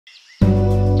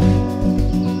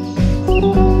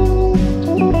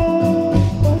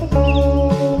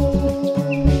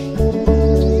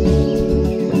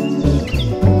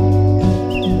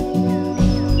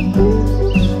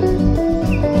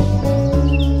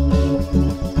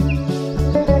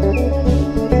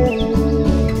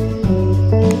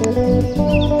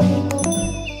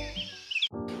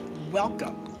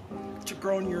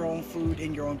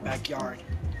your own backyard.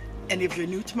 And if you're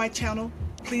new to my channel,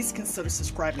 please consider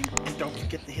subscribing and don't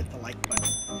forget to hit the like button.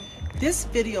 This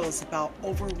video is about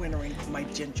overwintering my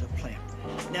ginger plant.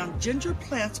 Now, ginger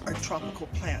plants are tropical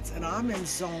plants and I'm in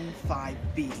zone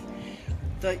 5B.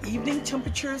 The evening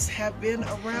temperatures have been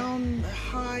around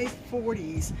high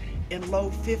 40s and low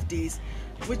 50s,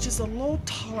 which is a low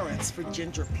tolerance for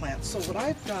ginger plants. So what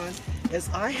I've done is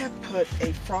I have put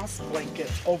a frost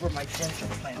blanket over my ginger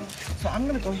plant. So I'm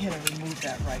going to go ahead and remove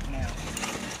that right now.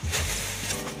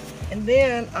 And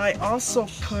then I also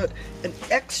put an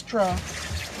extra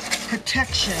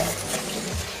protection,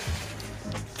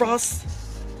 frost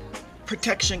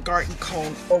protection garden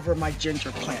cone over my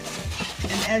ginger plant.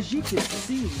 And as you can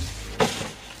see,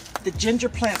 the ginger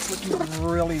plant's looking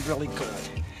really, really good.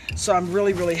 So I'm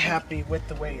really, really happy with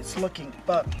the way it's looking.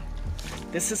 But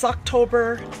this is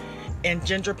October and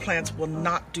ginger plants will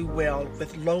not do well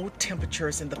with low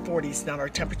temperatures in the 40s. Now our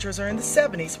temperatures are in the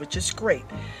 70s, which is great.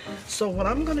 So what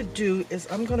I'm going to do is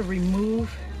I'm going to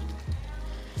remove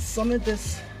some of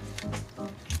this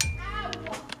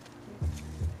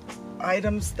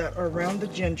items that are around the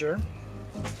ginger.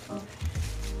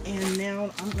 And now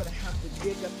I'm going to have to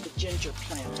dig up the ginger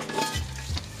plant.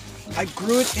 I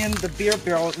grew it in the beer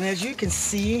barrel, and as you can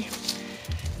see,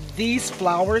 these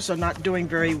flowers are not doing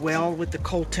very well with the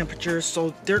cold temperatures,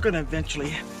 so they're going to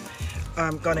eventually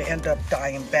end up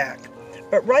dying back.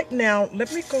 But right now,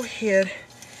 let me go ahead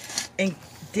and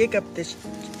dig up this,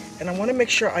 and I want to make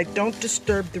sure I don't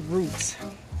disturb the roots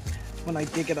when I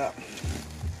dig it up.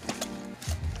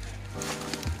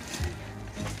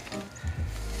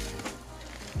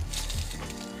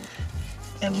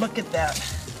 And look at that.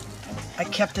 I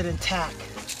kept it intact.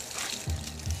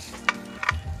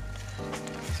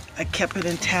 I kept it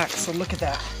intact, so look at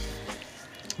that.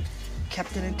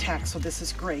 Kept it intact, so this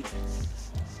is great.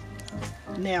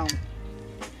 Now,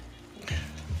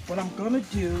 what I'm gonna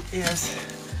do is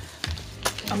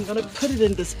I'm gonna put it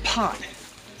in this pot.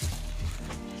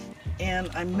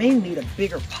 And I may need a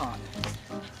bigger pot.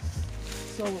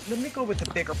 So let me go with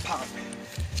a bigger pot.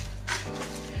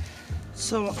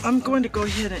 So I'm going to go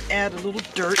ahead and add a little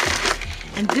dirt.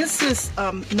 And this is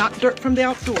not dirt from the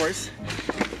outdoors.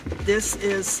 This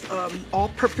is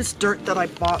all-purpose dirt that I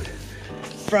bought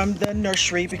from the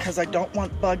nursery because I don't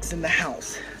want bugs in the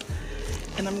house.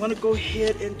 And I'm going to go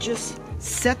ahead and just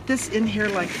set this in here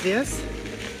like this.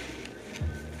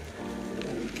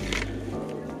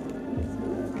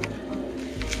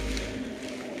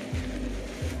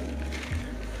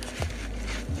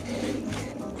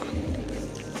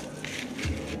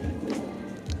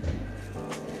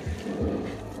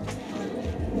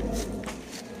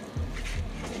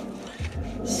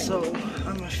 So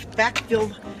I'm going to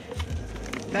backfill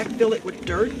it with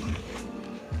dirt.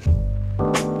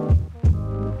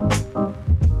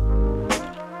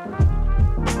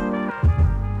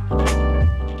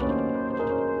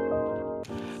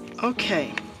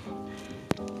 Okay,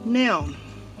 now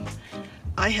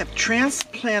I have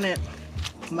transplanted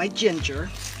my ginger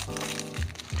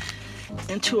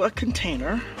into a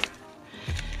container.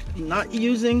 I'm not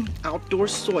using outdoor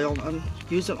soil, I'm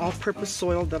using all-purpose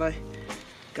soil that I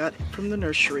got from the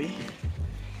nursery.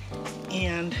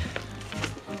 And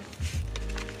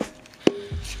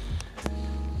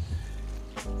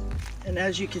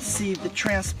as you can see, the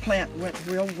transplant went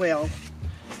real well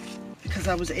because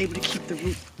I was able to keep the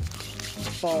root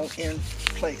ball in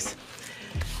place.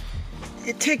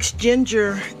 It takes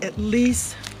ginger at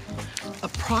least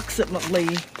approximately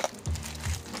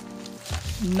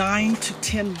 9 to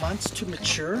 10 months to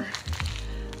mature.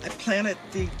 I planted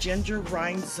the ginger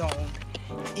rind zone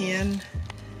in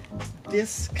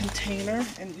this container,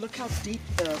 and look how deep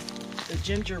the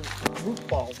ginger root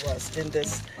ball was in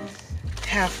this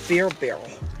half beer barrel.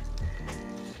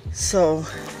 So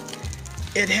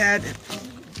it had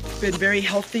been very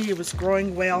healthy, it was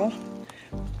growing well.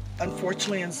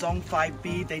 Unfortunately in zone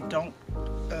 5B they don't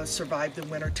survive the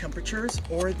winter temperatures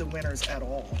or the winters at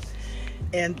all.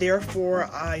 And therefore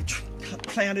I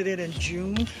planted it in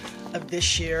June of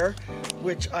this year,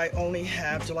 which I only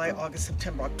have July, August,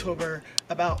 September, October,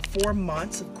 about 4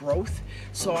 months of growth.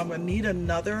 So I'm gonna need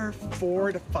another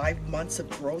 4 to 5 months of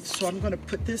growth. So I'm gonna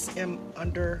put this in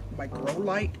under my grow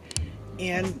light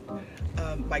in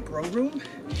my grow room.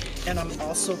 And I'm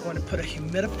also going to put a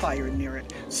humidifier near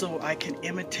it so I can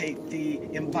imitate the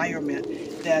environment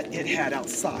that it had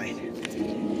outside.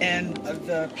 And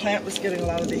the plant was getting a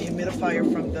lot of the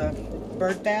humidifier from the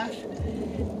bird bath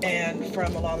and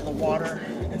from a lot of the water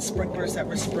and sprinklers that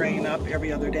we're spraying up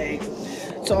every other day.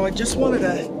 So I just wanted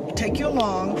to take you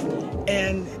along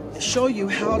and show you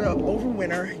how to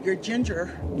overwinter your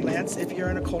ginger plants if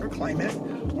you're in a colder climate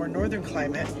or northern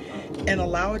climate, and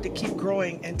allow it to keep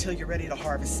growing until you're ready to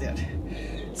harvest it.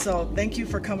 So thank you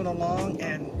for coming along,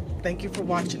 and thank you for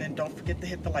watching, and don't forget to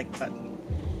hit the like button.